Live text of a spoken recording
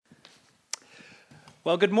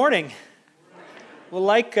Well, good morning. Well,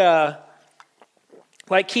 like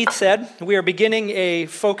Keith said, we are beginning a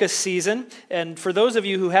focus season. And for those of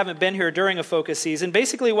you who haven't been here during a focus season,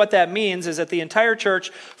 basically what that means is that the entire church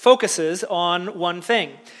focuses on one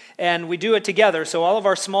thing. And we do it together. So all of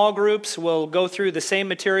our small groups will go through the same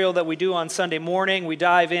material that we do on Sunday morning. We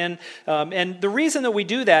dive in. And the reason that we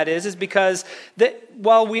do that is because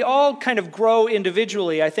while we all kind of grow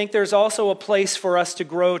individually, I think there's also a place for us to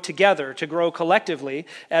grow together, to grow collectively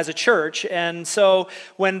as a church. And so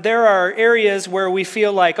when there are areas where we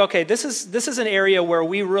feel like, okay, this is an area where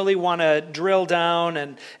we really want to drill down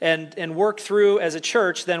and work through as a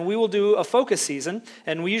church, then we will do a focus season.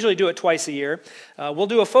 And we usually do it twice a year. We'll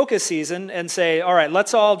do a focus season and say, all right,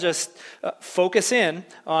 let's all just focus in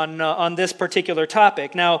on this particular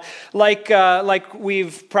topic. Now, like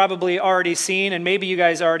we've probably already seen, and maybe you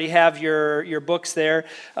guys already have your books there,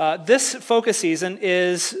 this focus season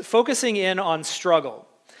is focusing in on struggle.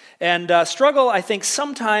 And struggle, I think,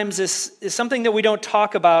 sometimes is something that we don't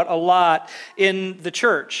talk about a lot in the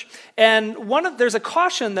church. And there's a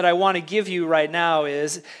caution that I want to give you right now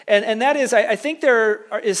and that is, I think there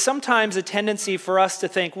is sometimes a tendency for us to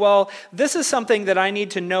think, well, this is something that I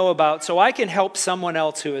need to know about so I can help someone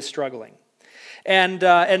else who is struggling. And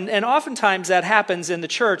oftentimes that happens in the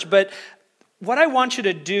church, but what I want you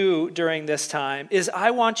to do during this time is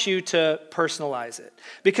I want you to personalize it.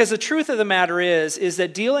 Because the truth of the matter is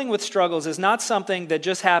that dealing with struggles is not something that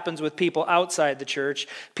just happens with people outside the church.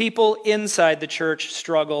 People inside the church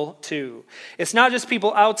struggle too. It's not just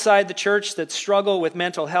people outside the church that struggle with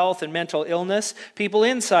mental health and mental illness. People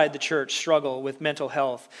inside the church struggle with mental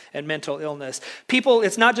health and mental illness.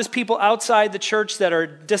 It's not just people outside the church that are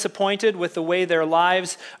disappointed with the way their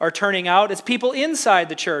lives are turning out. It's people inside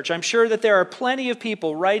the church. I'm sure that there are plenty of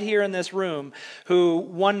people right here in this room who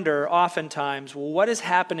wonder oftentimes, well, what is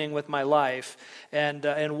happening with my life, and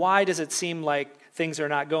why does it seem like things are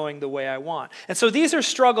not going the way I want? And so these are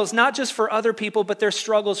struggles not just for other people, but they're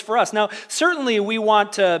struggles for us. Now, certainly we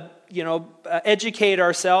want to educate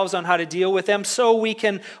ourselves on how to deal with them so we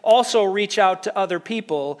can also reach out to other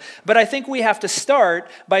people. But I think we have to start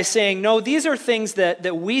by saying, no, these are things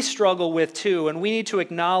that we struggle with too, and we need to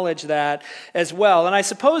acknowledge that as well. And I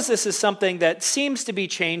suppose this is something that seems to be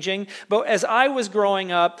changing, but as I was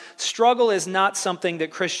growing up, struggle is not something that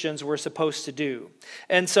Christians were supposed to do.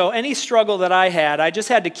 And so any struggle that I had, I just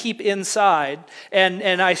had to keep inside,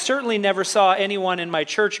 and I certainly never saw anyone in my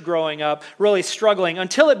church growing up really struggling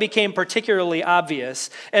until it became particularly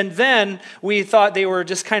obvious. And then we thought they were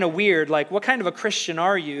just kind of weird, like, what kind of a Christian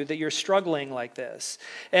are you that you're struggling like this?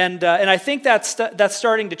 And I think that's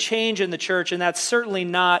starting to change in the church, and that's certainly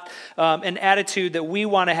not an attitude that we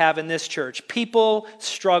want to have in this church. People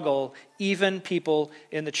struggle, even people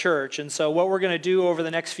in the church. And so what we're going to do over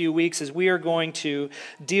the next few weeks is we are going to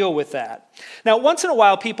deal with that. Now, once in a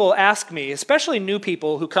while, people ask me, especially new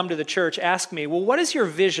people who come to the church, ask me, well, what is your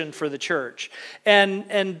vision for the church?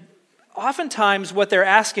 And oftentimes what they're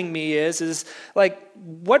asking me is like,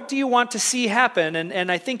 what do you want to see happen?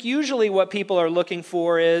 And I think usually what people are looking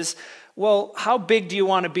for is, well, how big do you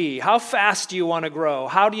want to be? How fast do you want to grow?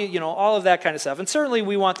 How do you, all of that kind of stuff. And certainly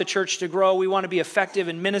we want the church to grow. We want to be effective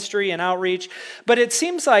in ministry and outreach. But it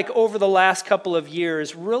seems like over the last couple of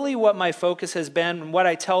years, really what my focus has been and what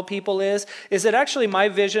I tell people is that actually my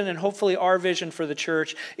vision and hopefully our vision for the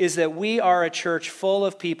church is that we are a church full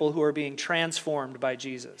of people who are being transformed by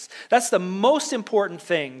Jesus. That's the most important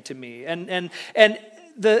thing to me. And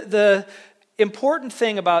the important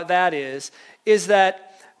thing about that is that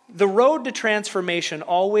the road to transformation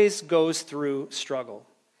always goes through struggle.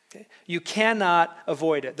 Okay? You cannot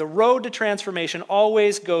avoid it. The road to transformation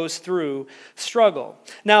always goes through struggle.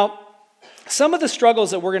 Now, some of the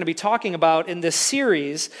struggles that we're going to be talking about in this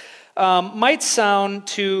series might sound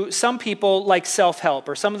to some people like self-help,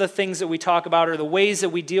 or some of the things that we talk about or the ways that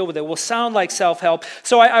we deal with it will sound like self-help.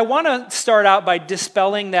 So I want to start out by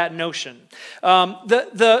dispelling that notion.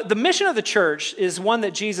 The mission of the church is one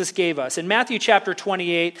that Jesus gave us. In Matthew chapter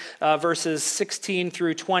 28, verses 16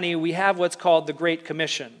 through 20, we have what's called the Great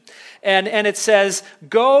Commission. And it says,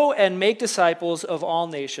 "Go and make disciples of all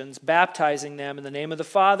nations, baptizing them in the name of the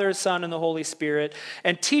Father, Son, and the Holy Spirit,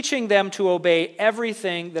 and teaching them to obey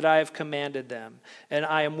everything that I have commanded them. And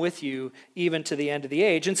I am with you even to the end of the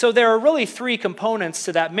age." And so there are really three components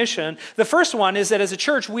to that mission. The first one is that as a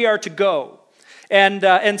church, we are to go.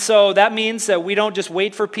 And so that means that we don't just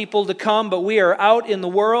wait for people to come, but we are out in the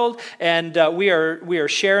world, and we are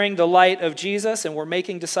sharing the light of Jesus, and we're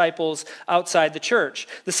making disciples outside the church.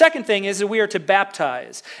 The second thing is that we are to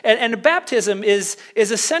baptize. And baptism is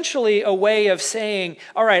essentially a way of saying,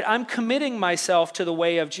 all right, I'm committing myself to the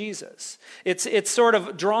way of Jesus. It's sort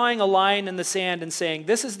of drawing a line in the sand and saying,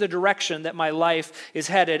 this is the direction that my life is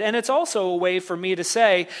headed. And it's also a way for me to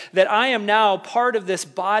say that I am now part of this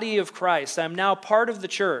body of Christ. I'm now part of the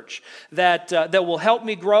church that will help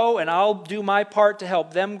me grow, and I'll do my part to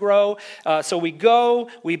help them grow. So we go,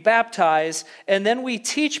 we baptize, and then we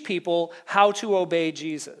teach people how to obey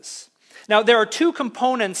Jesus. Now, there are two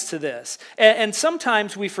components to this, and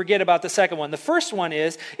sometimes we forget about the second one. The first one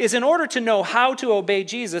is in order to know how to obey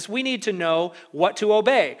Jesus, we need to know what to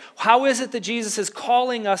obey. How is it that Jesus is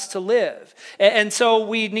calling us to live? And so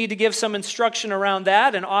we need to give some instruction around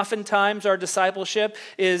that, and oftentimes our discipleship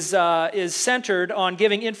is centered on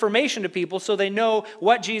giving information to people so they know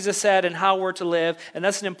what Jesus said and how we're to live, and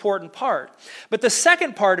that's an important part. But the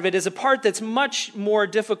second part of it is a part that's much more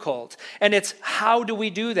difficult, and it's how do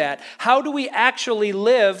we do that? How do we actually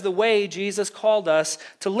live the way Jesus called us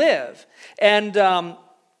to live? And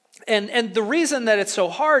the reason that it's so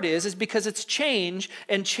hard is because it's change,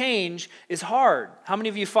 and change is hard. How many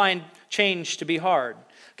of you find change to be hard?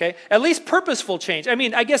 Okay, at least purposeful change. I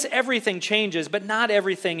mean, I guess everything changes, but not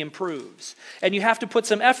everything improves. And you have to put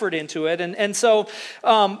some effort into it. And so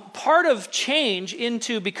part of change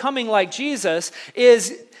into becoming like Jesus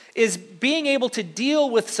is being able to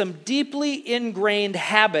deal with some deeply ingrained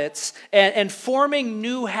habits and forming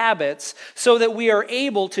new habits so that we are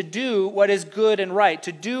able to do what is good and right,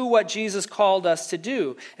 to do what Jesus called us to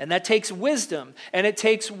do. And that takes wisdom, and it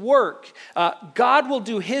takes work. God will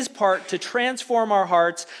do his part to transform our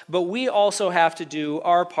hearts, but we also have to do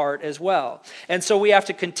our part as well. And so we have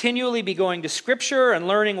to continually be going to Scripture and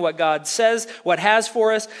learning what God says, what has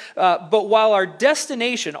for us. But while our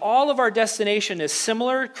destination, all of our destination is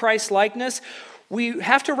similar, Christ-likeness, we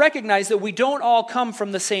have to recognize that we don't all come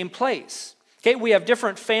from the same place. Okay, we have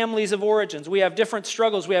different families of origins. We have different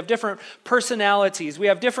struggles. We have different personalities. We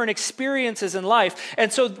have different experiences in life.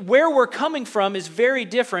 And so where we're coming from is very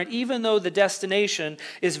different, even though the destination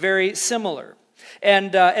is very similar.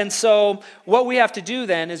 And so what we have to do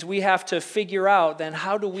then is we have to figure out then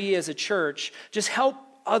how do we as a church just help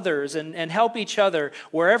others and help each other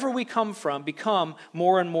wherever we come from become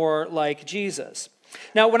more and more like Jesus.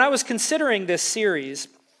 Now, when I was considering this series,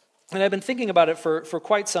 and I've been thinking about it for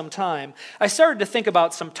quite some time, I started to think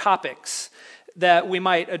about some topics that we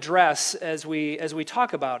might address as we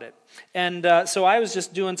talk about it. And so I was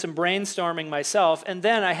just doing some brainstorming myself, and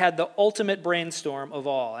then I had the ultimate brainstorm of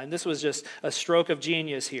all. And this was just a stroke of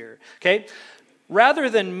genius here. Okay? Rather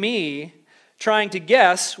than me trying to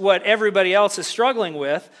guess what everybody else is struggling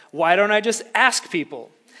with, why don't I just ask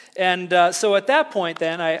people? And so at that point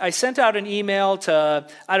then, I sent out an email to,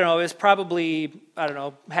 I don't know, it was probably,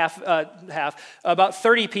 half, about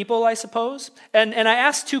 30 people, I suppose. And I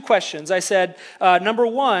asked two questions. I said, number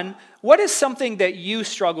one, what is something that you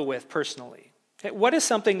struggle with personally? Okay, what is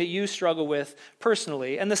something that you struggle with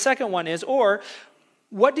personally? And the second one is, or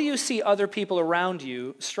what do you see other people around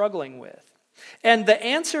you struggling with? And the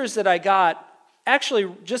answers that I got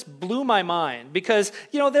actually just blew my mind because,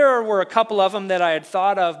 there were a couple of them that I had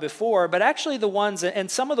thought of before, but actually the ones, and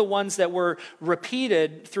some of the ones that were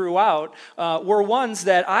repeated throughout were ones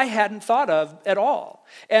that I hadn't thought of at all.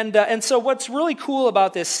 And so what's really cool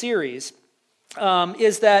about this series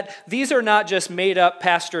is that these are not just made-up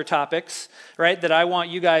pastor topics, right, that I want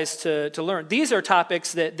you guys to learn. These are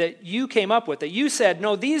topics that you came up with, that you said,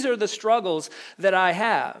 no, these are the struggles that I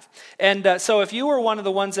have. And so if you were one of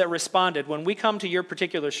the ones that responded, when we come to your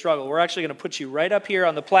particular struggle, we're actually going to put you right up here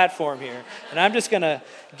on the platform here, and I'm just going to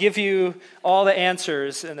give you all the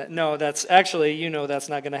answers. And no, that's actually, that's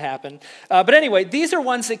not going to happen. But anyway, these are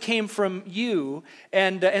ones that came from you,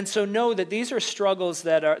 and so know that these are struggles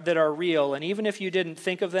that are real, and even if you didn't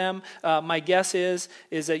think of them, my guess is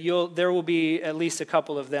that there will be at least a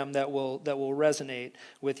couple of them that will resonate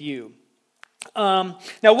with you. Now,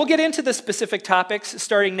 we'll get into the specific topics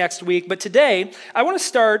starting next week, but today I want to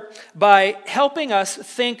start by helping us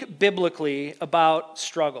think biblically about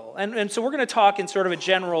struggle. And so we're going to talk in sort of a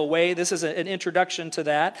general way. This is an introduction to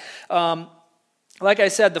that. Like I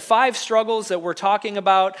said, the 5 struggles that we're talking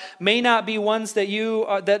about may not be ones that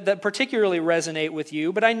that particularly resonate with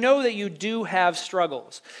you, but I know that you do have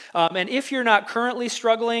struggles. And if you're not currently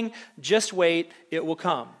struggling, just wait, it will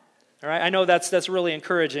come. All right, I know that's really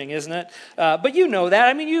encouraging, isn't it? But you know that.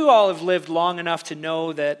 I mean, you all have lived long enough to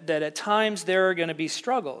know that at times there are going to be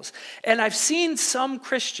struggles. And I've seen some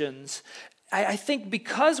Christians I think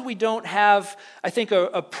because we don't have,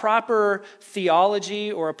 a proper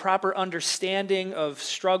theology or a proper understanding of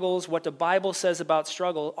struggles, what the Bible says about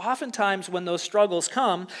struggle, oftentimes when those struggles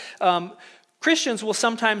come, Christians will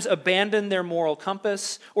sometimes abandon their moral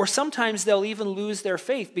compass, or sometimes they'll even lose their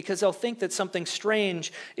faith because they'll think that something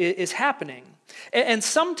strange is happening. And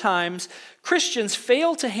sometimes Christians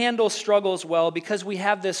fail to handle struggles well because we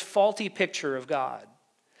have this faulty picture of God.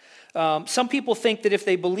 Some people think that if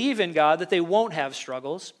they believe in God, that they won't have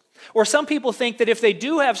struggles. Or some people think that if they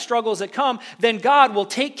do have struggles that come, then God will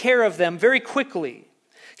take care of them very quickly.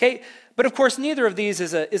 Okay? But of course, neither of these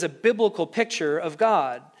is a biblical picture of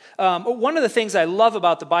God. One of the things I love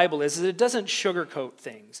about the Bible is that it doesn't sugarcoat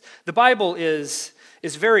things. The Bible is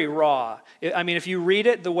very raw. I mean, if you read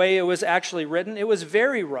it the way it was actually written, it was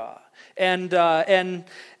very raw. And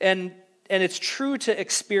it's true to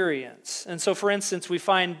experience. And so, for instance, we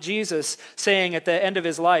find Jesus saying at the end of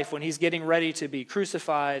his life, when he's getting ready to be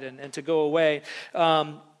crucified and to go away,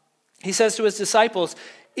 he says to his disciples,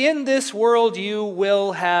 "In this world you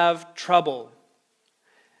will have trouble."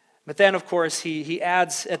 But then, of course, he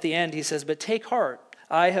adds at the end, he says, "But take heart,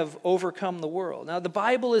 I have overcome the world." Now, the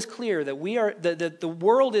Bible is clear that the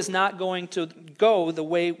world is not going to go the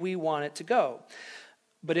way we want it to go.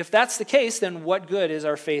 But if that's the case, then what good is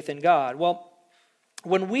our faith in God? Well,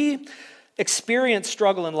 when we experience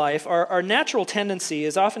struggle in life, our natural tendency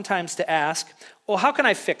is oftentimes to ask, well, how can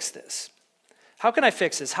I fix this? How can I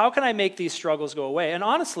fix this? How can I make these struggles go away? And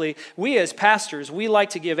honestly, we as pastors, we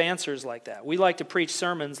like to give answers like that. We like to preach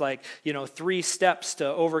sermons like, 3 steps to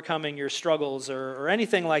overcoming your struggles or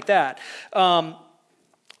anything like that.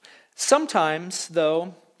 Sometimes,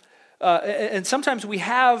 though, and sometimes we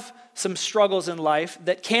have some struggles in life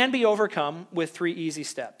that can be overcome with 3 easy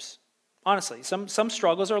steps. Honestly, some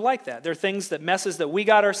struggles are like that. They're messes that we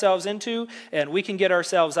got ourselves into and we can get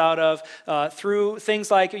ourselves out of through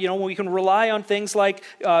things like, we can rely on things like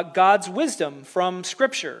God's wisdom from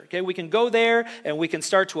Scripture. Okay, we can go there and we can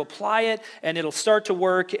start to apply it and it'll start to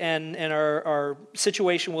work and our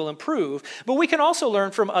situation will improve. But we can also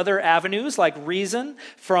learn from other avenues like reason,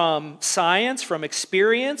 from science, from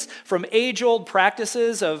experience, from age-old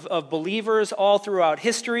practices of believers all throughout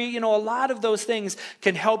history. A lot of those things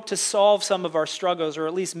can help to solve some of our struggles or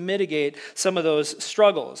at least mitigate some of those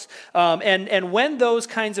struggles. And when those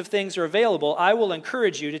kinds of things are available, I will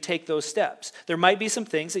encourage you to take those steps. There might be some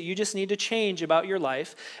things that you just need to change about your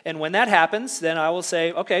life. And when that happens, then I will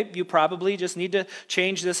say, okay, you probably just need to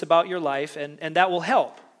change this about your life, and that will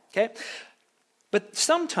help. Okay? But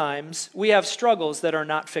sometimes we have struggles that are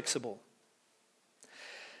not fixable.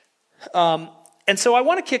 And so I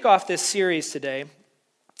want to kick off this series today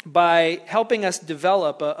by helping us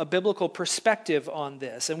develop a biblical perspective on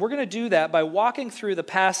this. And we're going to do that by walking through the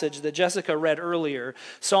passage that Jessica read earlier,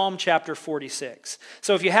 Psalm chapter 46.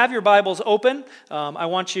 So if you have your Bibles open, I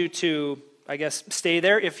want you to, stay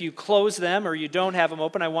there. If you close them or you don't have them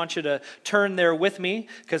open, I want you to turn there with me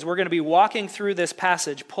because we're going to be walking through this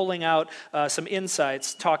passage, pulling out some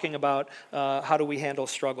insights, talking about how do we handle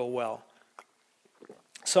struggle well.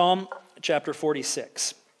 Psalm chapter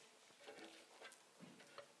 46.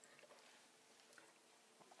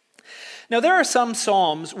 Now, there are some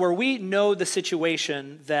psalms where we know the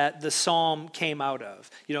situation that the psalm came out of.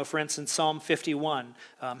 For instance, Psalm 51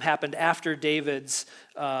 happened after David's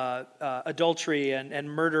adultery and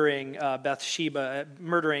murdering Bathsheba,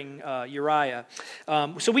 murdering Uriah.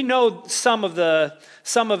 So we know some of the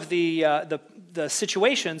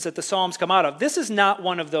situations that the Psalms come out of. This is not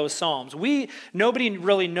one of those Psalms. Nobody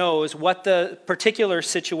really knows what the particular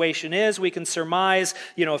situation is. We can surmise,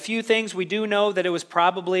 a few things. We do know that it was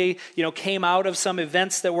probably, came out of some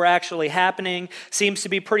events that were actually happening. Seems to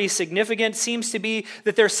be pretty significant. Seems to be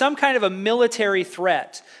that there's some kind of a military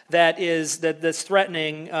threat that's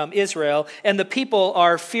threatening Israel, and the people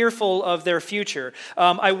are fearful of their future.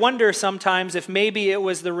 I wonder sometimes if maybe it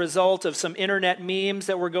was the result of some internet memes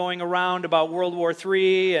that were going around about World War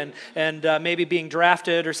III and maybe being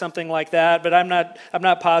drafted or something like that, but I'm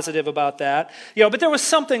not positive about that. But there was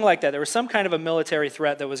something like that. There was some kind of a military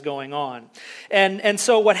threat that was going on. And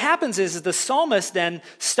so what happens is the psalmist then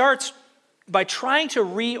starts by trying to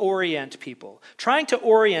orient people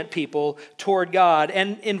toward God.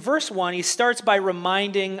 And in verse 1, he starts by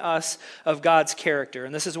reminding us of God's character.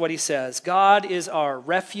 And this is what he says: God is our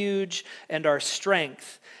refuge and our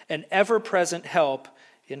strength, an ever-present help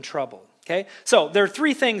in trouble. Okay, so there are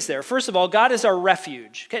three things there. First of all, God is our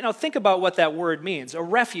refuge. Okay, now think about what that word means. A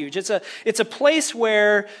refuge. It's a place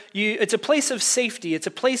where it's a place of safety. It's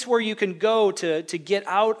a place where you can go to get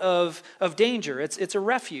out of danger. It's a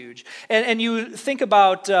refuge. And you think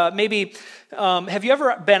about maybe have you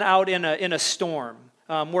ever been out in a storm?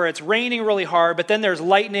 Where it's raining really hard, but then there's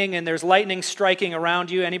lightning and there's lightning striking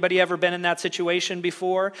around you. Anybody ever been in that situation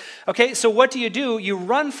before? Okay, so what do? You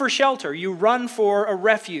run for shelter. You run for a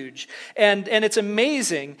refuge. And it's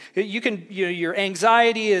amazing. Your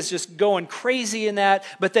anxiety is just going crazy in that,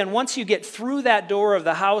 but then once you get through that door of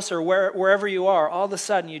the house or wherever you are, all of a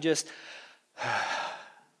sudden you just...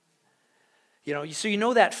 So you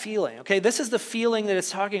know that feeling, okay? This is the feeling that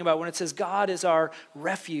it's talking about when it says God is our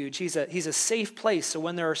refuge. He's a safe place. So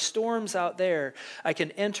when there are storms out there, I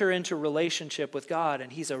can enter into relationship with God,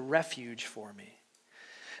 and he's a refuge for me.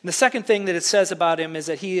 And the second thing that it says about him is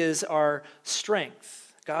that he is our strength.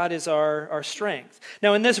 God is our strength.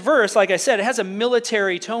 Now in this verse, like I said, it has a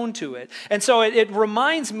military tone to it. And so it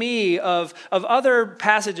reminds me of other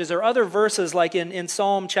passages or other verses like in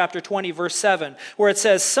Psalm chapter 20, verse 7, where it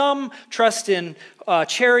says, some trust in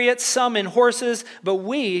chariots, some in horses, but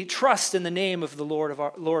we trust in the name of the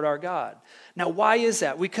Lord our God. Now, why is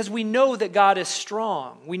that? Because we know that God is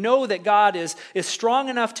strong. We know that God is strong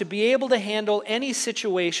enough to be able to handle any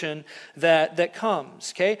situation that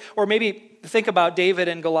comes, okay? Or maybe think about David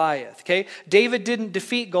and Goliath, okay? David didn't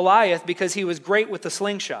defeat Goliath because he was great with the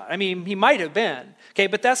slingshot. I mean, he might have been, okay?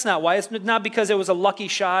 But that's not why. It's not because it was a lucky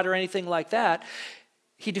shot or anything like that.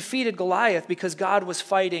 He defeated Goliath because God was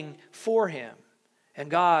fighting for him. And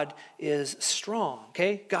God is strong,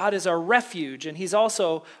 okay? God is our refuge, and he's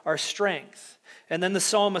also our strength. And then the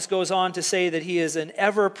psalmist goes on to say that he is an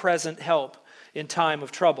ever-present help in time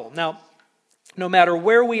of trouble. Now, no matter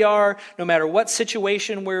where we are, no matter what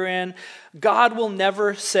situation we're in, God will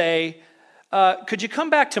never say, could you come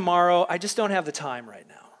back tomorrow? I just don't have the time right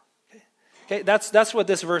now. Okay, that's what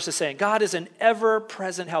this verse is saying. God is an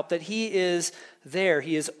ever-present help, that he is there.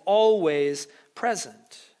 He is always present.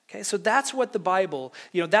 Okay, so that's what the Bible,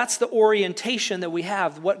 that's the orientation that we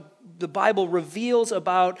have, what the Bible reveals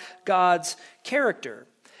about God's character.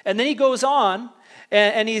 And then he goes on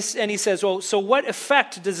and he says, well, so what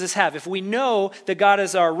effect does this have? If we know that God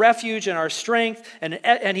is our refuge and our strength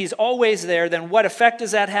and he's always there, then what effect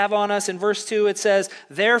does that have on us? In verse 2 it says,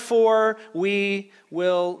 therefore we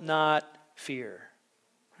will not fear.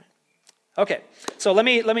 Okay, so let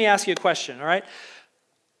me ask you a question, all right?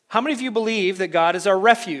 How many of you believe that God is our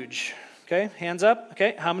refuge? Okay, hands up.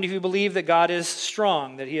 Okay, how many of you believe that God is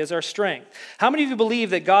strong, that he is our strength? How many of you believe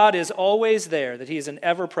that God is always there, that he is an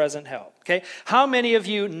ever-present help? Okay, how many of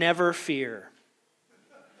you never fear?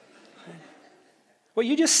 Well,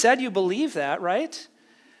 you just said you believe that, right?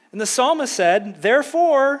 And the psalmist said,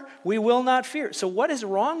 therefore, we will not fear. So what is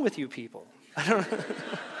wrong with you people? I don't know.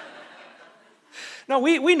 No,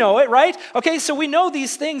 we know it, right? Okay, so we know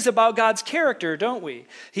these things about God's character, don't we?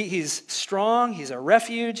 He's strong, he's a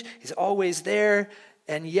refuge, he's always there,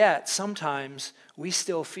 and yet sometimes we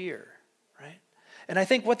still fear, right? And I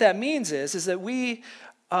think what that means is that we,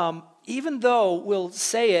 even though we'll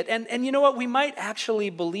say it, and you know what, we might actually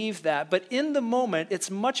believe that, but in the moment, it's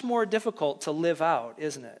much more difficult to live out,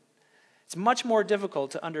 isn't it? It's much more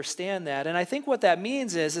difficult to understand that. And I think what that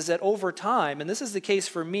means is that over time, and this is the case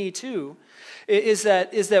for me too, is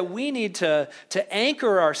that we need to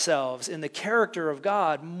anchor ourselves in the character of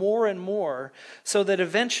God more and more so that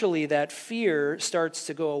eventually that fear starts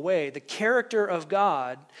to go away. The character of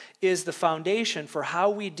God is the foundation for how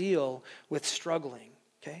we deal with struggling.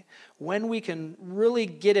 Okay? When we can really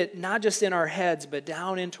get it not just in our heads but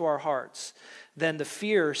down into our hearts, then the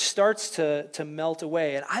fear starts to melt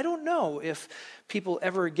away. And I don't know if people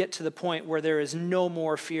ever get to the point where there is no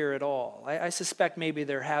more fear at all. I suspect maybe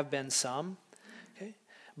there have been some. Okay?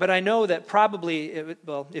 But I know that probably,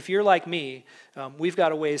 if you're like me, we've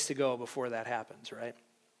got a ways to go before that happens, right?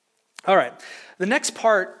 All right. The next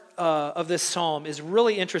part of this psalm is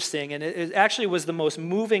really interesting, and it actually was the most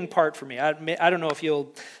moving part for me. I don't know if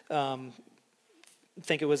you'll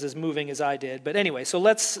think it was as moving as I did, but anyway, so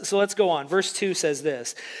let's go on. Verse 2 says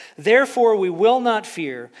this: therefore we will not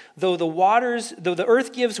fear, though the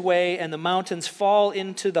earth gives way and the mountains fall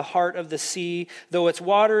into the heart of the sea, though its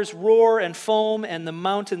waters roar and foam and the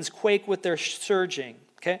mountains quake with their surging.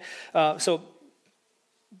 Okay, so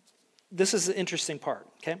this is the interesting part.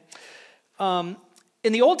 Okay,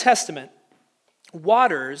 in the Old Testament,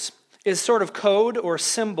 waters is sort of code or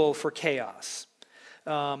symbol for chaos.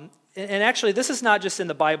 And actually, this is not just in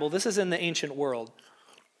the Bible, this is in the ancient world.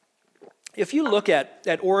 if you look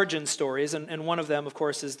at origin stories, and one of them, of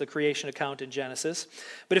course, is the creation account in Genesis,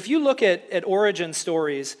 but if you look at origin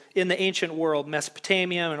stories in the ancient world,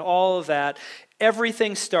 Mesopotamia and all of that,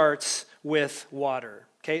 everything starts with water.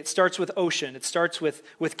 Okay, it starts with ocean. It starts with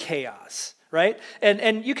chaos, right?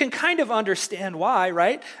 And you can kind of understand why,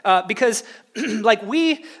 right? Because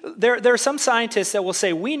there are some scientists that will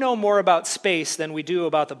say we know more about space than we do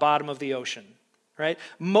about the bottom of the ocean. Right?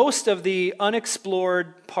 Most of the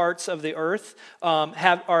unexplored parts of the earth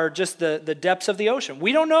are just the depths of the ocean.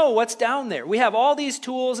 We don't know what's down there. We have all these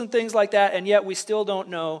tools and things like that, and yet we still don't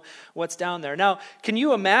know what's down there. Now, can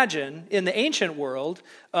you imagine in the ancient world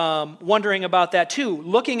wondering about that too,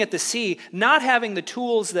 looking at the sea, not having the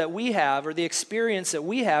tools that we have or the experience that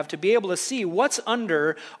we have to be able to see what's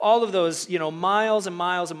under all of those miles and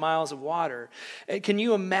miles and miles of water? Can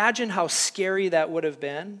you imagine how scary that would have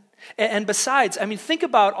been? And besides, think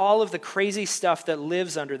about all of the crazy stuff that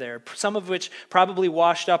lives under there, some of which probably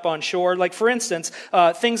washed up on shore. Like, for instance,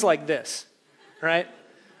 things like this, right?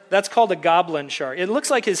 That's called a goblin shark. It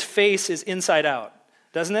looks like his face is inside out,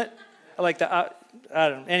 doesn't it? Like I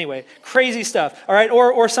don't know. Anyway, crazy stuff, all right?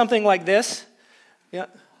 Or something like this. Yeah?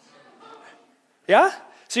 Yeah?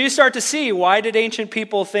 So you start to see, why did ancient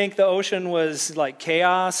people think the ocean was like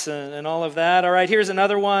chaos and all of that? All right, here's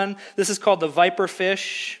another one. This is called the viper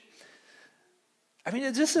fish.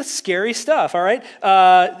 It's just scary stuff, all right?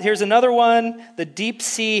 Here's another one, the deep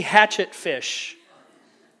sea hatchet fish.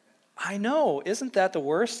 I know, isn't that the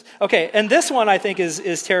worst? Okay, and this one I think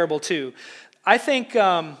is terrible too. I think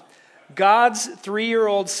God's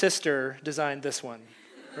 3-year-old sister designed this one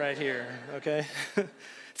right here, okay?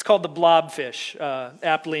 It's called the blobfish,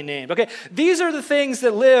 aptly named. Okay, these are the things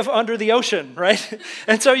that live under the ocean, right?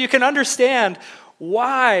 And so you can understand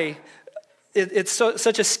why it's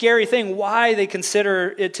such a scary thing, why they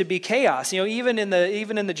consider it to be chaos. Even in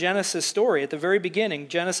the Genesis story, at the very beginning,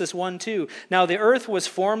 Genesis 1:2. Now the earth was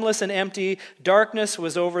formless and empty, darkness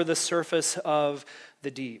was over the surface of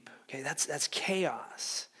the deep. Okay, that's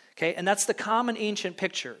chaos. Okay, and that's the common ancient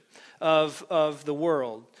picture of the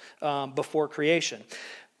world before creation.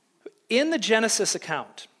 In the Genesis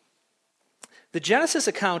account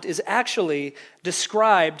is actually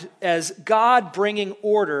described as God bringing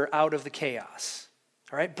order out of the chaos.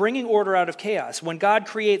 All right, bringing order out of chaos. When God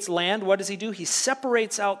creates land, what does he do? He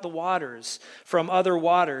separates out the waters from other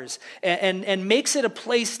waters and makes it a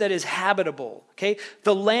place that is habitable. Okay,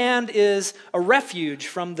 the land is a refuge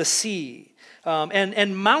from the sea.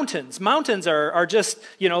 And mountains are just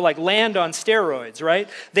like land on steroids, right?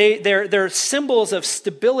 They're symbols of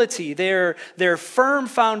stability. They're firm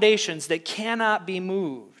foundations that cannot be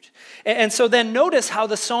moved. And so then notice how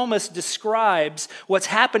the psalmist describes what's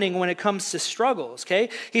happening when it comes to struggles, okay?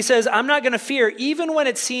 He says, I'm not going to fear even when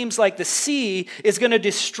it seems like the sea is going to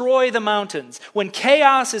destroy the mountains, when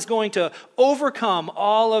chaos is going to overcome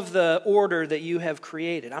all of the order that you have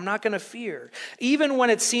created. I'm not going to fear. Even when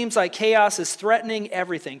it seems like chaos is threatening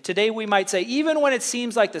everything. Today we might say, even when it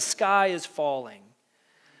seems like the sky is falling,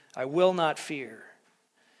 I will not fear.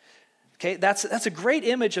 Okay, that's a great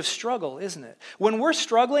image of struggle, isn't it? When we're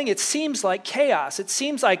struggling, it seems like chaos. It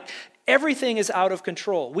seems like everything is out of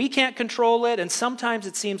control. We can't control it, and sometimes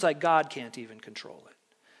it seems like God can't even control it.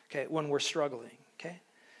 Okay, when we're struggling. Okay,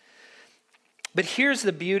 but here's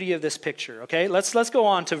the beauty of this picture. Okay, let's go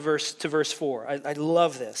on to verse 4. I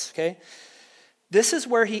love this. Okay, this is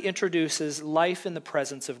where he introduces life in the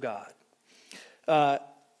presence of God.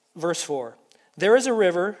 Verse 4. There is a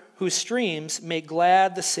river whose streams make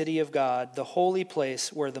glad the city of God, the holy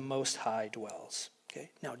place where the Most High dwells. Okay,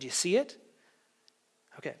 now do you see it?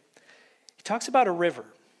 Okay, he talks about a river.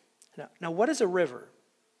 Now what is a river?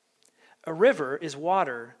 A river is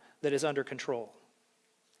water that is under control.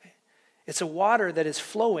 Okay? It's a water that is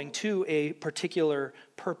flowing to a particular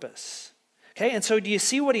purpose. Okay, and so do you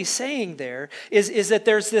see what he's saying there is that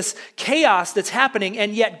there's this chaos that's happening,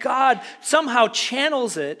 and yet God somehow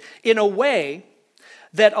channels it in a way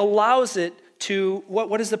that allows it to,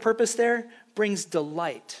 what is the purpose there? Brings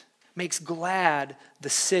delight, makes glad the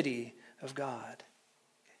city of God.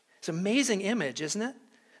 It's an amazing image, isn't it?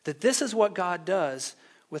 That this is what God does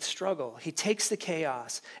with struggle. He takes the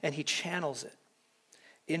chaos and he channels it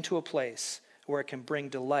into a place where it can bring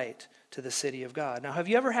delight to the city of God. Now, have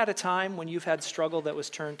you ever had a time when you've had struggle that was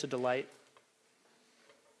turned to delight?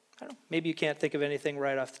 I don't know, maybe you can't think of anything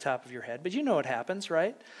right off the top of your head, but you know what happens,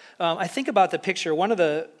 right? I think about the picture. One of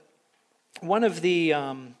the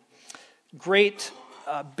great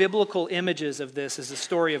biblical images of this is the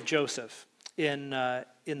story of Joseph in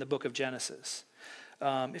the book of Genesis.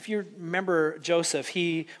 If you remember Joseph,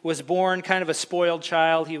 he was born kind of a spoiled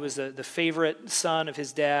child. He was the favorite son of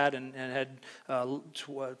his dad and had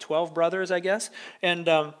 12 brothers, I guess. And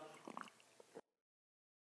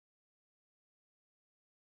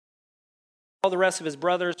all the rest of his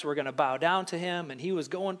brothers were going to bow down to him, and he was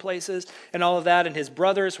going places and all of that, and his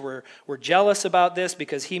brothers were jealous about this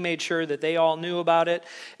because he made sure that they all knew about it.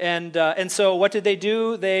 And so what did they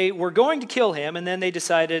do? They were going to kill him, and then they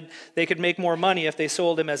decided they could make more money if they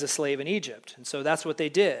sold him as a slave in Egypt. And so that's what they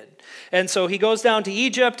did. And so he goes down to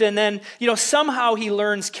Egypt, and then, somehow he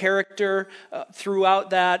learns character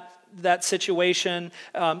throughout that situation,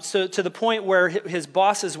 so to the point where his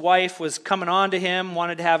boss's wife was coming on to him,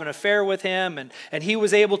 wanted to have an affair with him, and he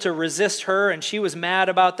was able to resist her, and she was mad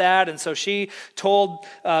about that, and so she told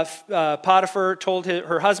Potiphar, told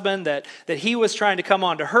her husband that he was trying to come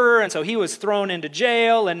on to her, and so he was thrown into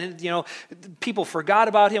jail, and people forgot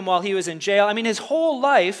about him while he was in jail. I mean, his whole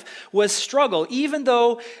life was struggle, even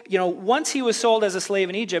though, once he was sold as a slave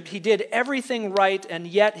in Egypt, he did everything right, and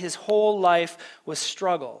yet his whole life was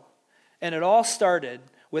struggle. And it all started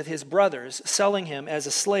with his brothers selling him as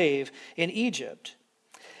a slave in Egypt.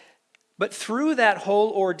 But through that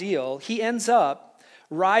whole ordeal, he ends up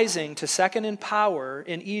rising to second in power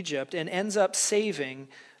in Egypt and ends up saving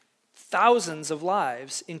thousands of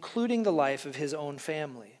lives, including the life of his own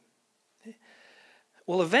family.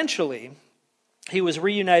 Well, eventually, he was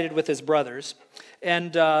reunited with his brothers,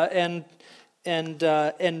 and they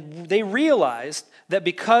realized that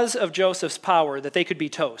because of Joseph's power, that they could be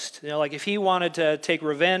toast. Like if he wanted to take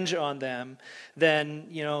revenge on them, then,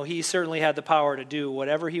 he certainly had the power to do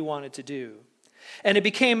whatever he wanted to do. And it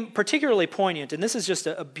became particularly poignant, and this is just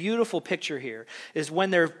a beautiful picture here, is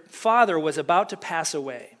when their father was about to pass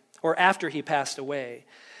away, or after he passed away.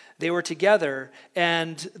 They were together,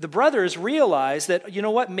 and the brothers realized that,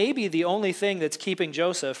 maybe the only thing that's keeping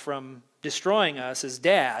Joseph from destroying us is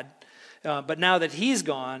Dad. But now that he's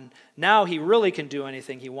gone, now he really can do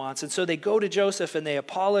anything he wants. And so they go to Joseph and they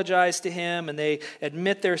apologize to him and they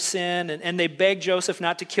admit their sin and they beg Joseph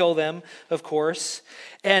not to kill them, of course.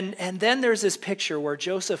 And then there's this picture where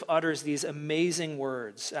Joseph utters these amazing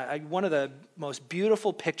words. One of the most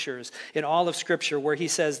beautiful pictures in all of Scripture where he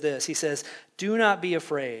says this. He says, "Do not be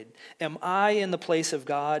afraid. Am I in the place of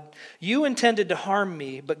God? You intended to harm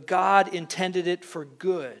me, but God intended it for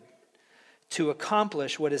good, to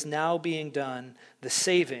accomplish what is now being done, the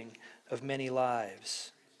saving of many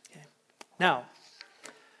lives." Okay. Now,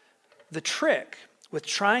 the trick with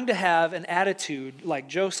trying to have an attitude like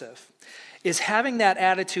Joseph is having that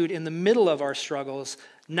attitude in the middle of our struggles,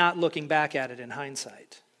 not looking back at it in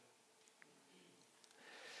hindsight.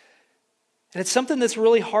 And it's something that's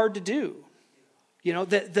really hard to do.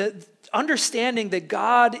 The understanding that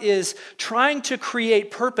God is trying to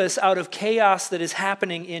create purpose out of chaos that is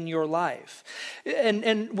happening in your life.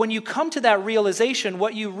 And when you come to that realization,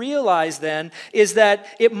 what you realize then is that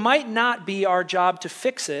it might not be our job to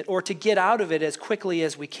fix it or to get out of it as quickly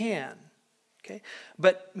as we can. Okay?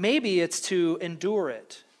 But maybe it's to endure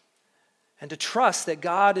it and to trust that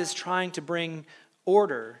God is trying to bring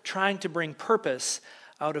order, trying to bring purpose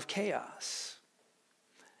out of chaos.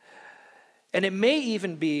 And it may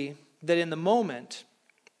even be that in the moment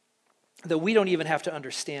that we don't even have to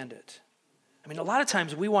understand it. I mean, a lot of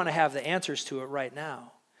times we want to have the answers to it right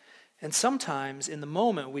now. And sometimes in the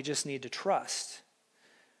moment we just need to trust,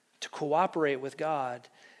 to cooperate with God.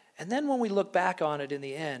 And then when we look back on it in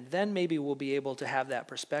the end, then maybe we'll be able to have that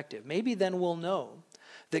perspective. Maybe then we'll know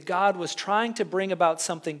that God was trying to bring about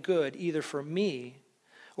something good either for me,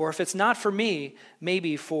 or if it's not for me,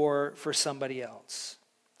 maybe for somebody else.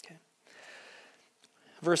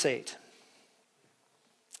 Verse 8.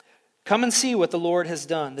 "Come and see what the Lord has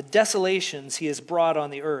done, the desolations he has brought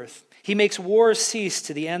on the earth. He makes wars cease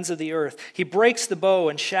to the ends of the earth. He breaks the bow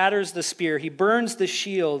and shatters the spear. He burns the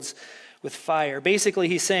shields with fire." Basically,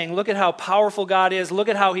 he's saying, look at how powerful God is. Look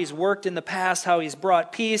at how he's worked in the past, how he's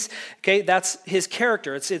brought peace. Okay, that's his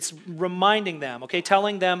character. It's reminding them, okay,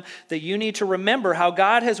 telling them that you need to remember how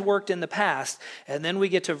God has worked in the past. And then we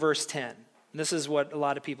get to verse 10. This is what a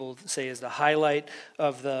lot of people say is the highlight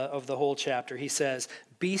of the whole chapter. He says,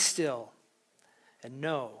 "Be still and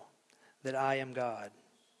know that I am God."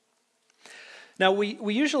 Now,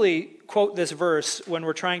 we usually quote this verse when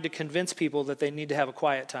we're trying to convince people that they need to have a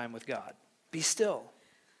quiet time with God. Be still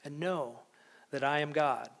and know that I am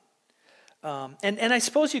God. And I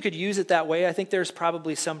suppose you could use it that way. I think there's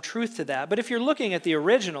probably some truth to that. But if you're looking at the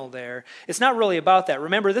original there, it's not really about that.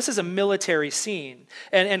 Remember, this is a military scene.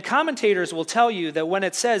 And commentators will tell you that when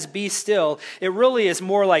it says be still, it really is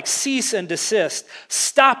more like cease and desist.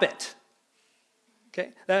 Stop it.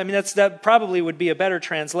 Okay, I mean that probably would be a better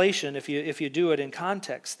translation if you do it in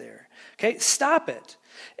context there. Okay, stop it,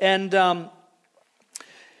 and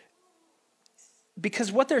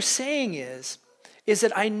because what they're saying is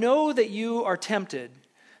that I know that you are tempted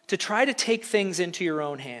to try to take things into your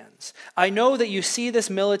own hands. I know that you see this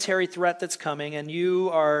military threat that's coming, and you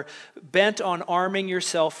are bent on arming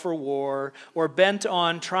yourself for war, or bent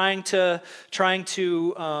on trying to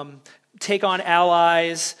take on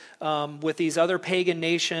allies with these other pagan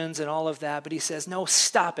nations and all of that. But he says, no,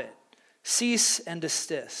 stop it. Cease and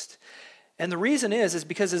desist. And the reason is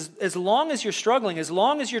because as long as you're struggling, as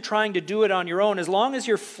long as you're trying to do it on your own, as long as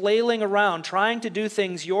you're flailing around trying to do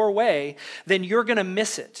things your way, then you're going to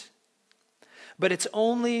miss it. But it's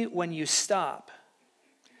only when you stop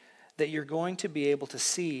that you're going to be able to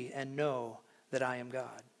see and know that I am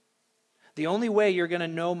God. The only way you're going to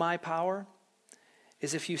know my power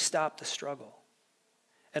is if you stop the struggle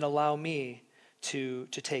and allow me to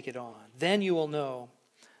take it on. Then you will know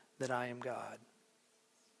that I am God.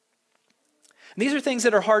 And these are things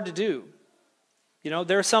that are hard to do. You know,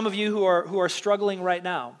 there are some of you who are struggling right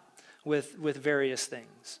now with various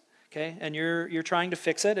things. Okay, and you're trying to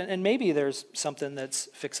fix it, and maybe there's something that's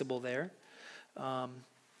fixable there,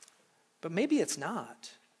 but maybe it's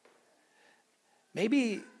not.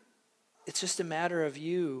 Maybe it's just a matter of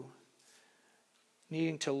you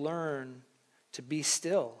needing to learn to be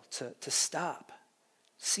still, to stop,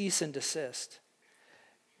 cease and desist.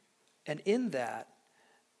 And in that,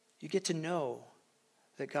 you get to know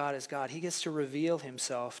that God is God. He gets to reveal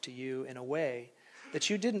himself to you in a way that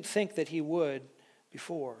you didn't think that he would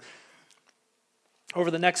before.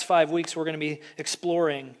 Over the next 5 weeks, we're going to be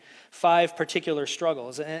exploring 5 particular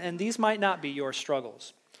struggles. And these might not be your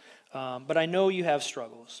struggles, but I know you have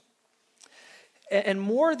struggles. And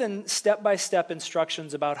more than step-by-step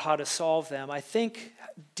instructions about how to solve them, I think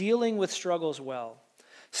dealing with struggles well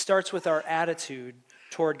starts with our attitude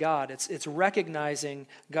toward God. It's recognizing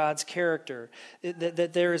God's character,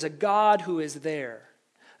 that there is a God who is there,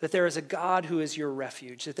 that there is a God who is your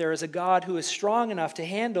refuge, that there is a God who is strong enough to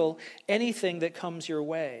handle anything that comes your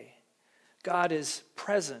way. God is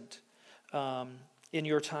present in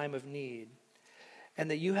your time of need,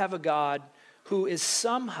 and that you have a God who is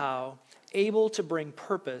somehow able to bring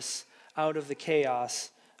purpose out of the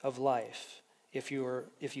chaos of life if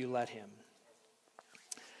you let him.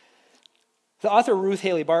 The author Ruth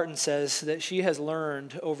Haley Barton says that she has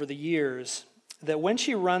learned over the years that when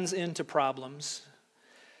she runs into problems,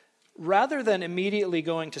 rather than immediately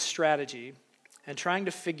going to strategy and trying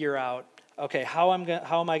to figure out, okay, how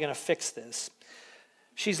am I going to fix this,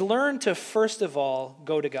 she's learned to first of all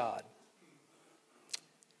go to God.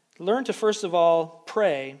 Learn to first of all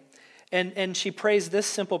pray. And she prays this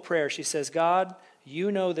simple prayer. She says, God,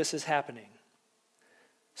 you know this is happening.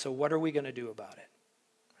 So what are we going to do about it?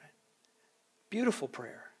 Right? Beautiful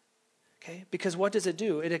prayer. Okay? Because what does it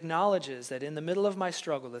do? It acknowledges that in the middle of my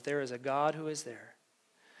struggle that there is a God who is there.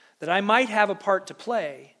 That I might have a part to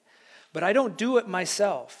play, but I don't do it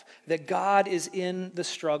myself. That God is in the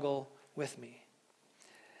struggle with me.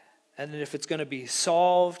 And if it's going to be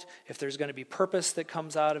solved, if there's going to be purpose that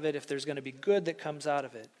comes out of it, if there's going to be good that comes out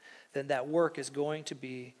of it, then that work is going to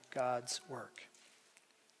be God's work.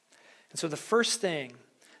 And so the first thing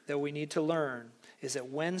that we need to learn is that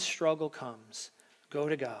when struggle comes, go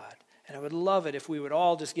to God. And I would love it if we would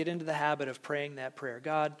all just get into the habit of praying that prayer.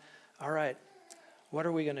 God, all right, what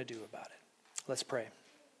are we going to do about it? Let's pray.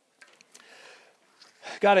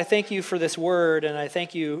 God, I thank you for this word, and I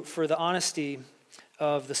thank you for the honesty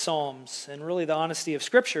of the Psalms and really the honesty of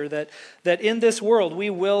Scripture that in this world we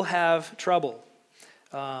will have trouble.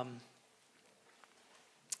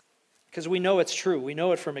 Because we know it's true. We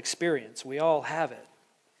know it from experience. We all have it.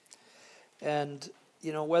 And,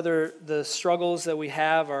 you know, whether the struggles that we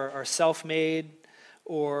have are self-made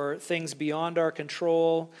or things beyond our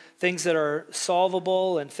control, things that are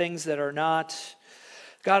solvable and things that are not,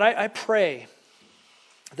 God, I pray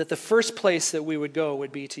that the first place that we would go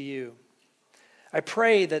would be to you. I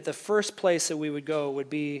pray that the first place that we would go would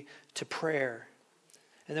be to prayer.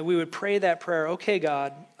 And that we would pray that prayer, okay,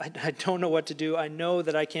 God, I don't know what to do. I know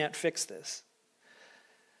that I can't fix this.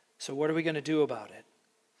 So what are we going to do about it?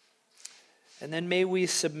 And then may we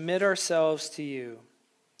submit ourselves to you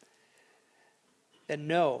and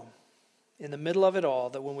know in the middle of it all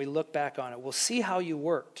that when we look back on it, we'll see how you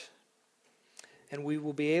worked. And we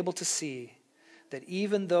will be able to see that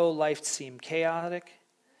even though life seemed chaotic,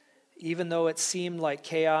 even though it seemed like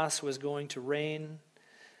chaos was going to reign,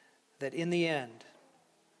 that in the end,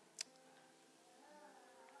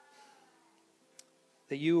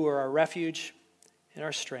 that you are our refuge and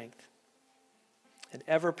our strength. and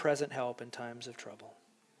ever-present help in times of trouble.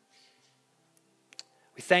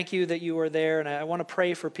 We thank you that you are there, and I want to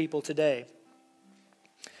pray for people today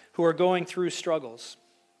who are going through struggles.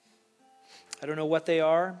 I don't know what they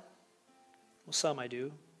are. Well, some I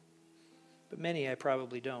do, but many I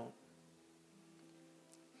probably don't.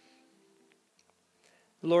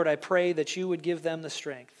 Lord, I pray that you would give them the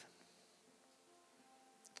strength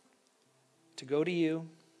to go to you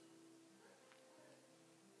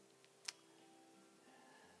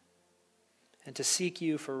and to seek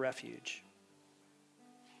you for refuge.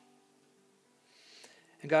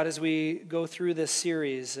 And God, as we go through this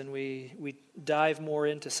series and we dive more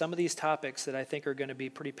into some of these topics that I think are going to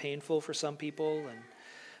be pretty painful for some people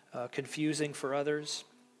and confusing for others,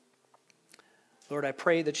 Lord, I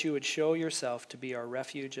pray that you would show yourself to be our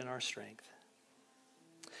refuge and our strength.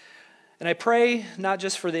 And I pray not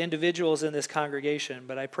just for the individuals in this congregation,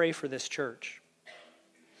 but I pray for this church.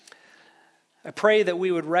 I pray that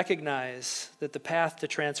we would recognize that the path to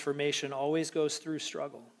transformation always goes through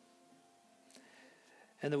struggle,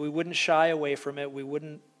 and that we wouldn't shy away from it, we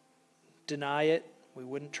wouldn't deny it, we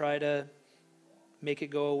wouldn't try to make it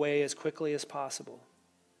go away as quickly as possible,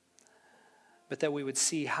 but that we would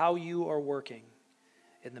see how you are working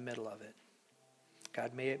in the middle of it.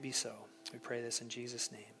 God, may it be so. We pray this in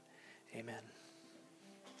Jesus' name. Amen.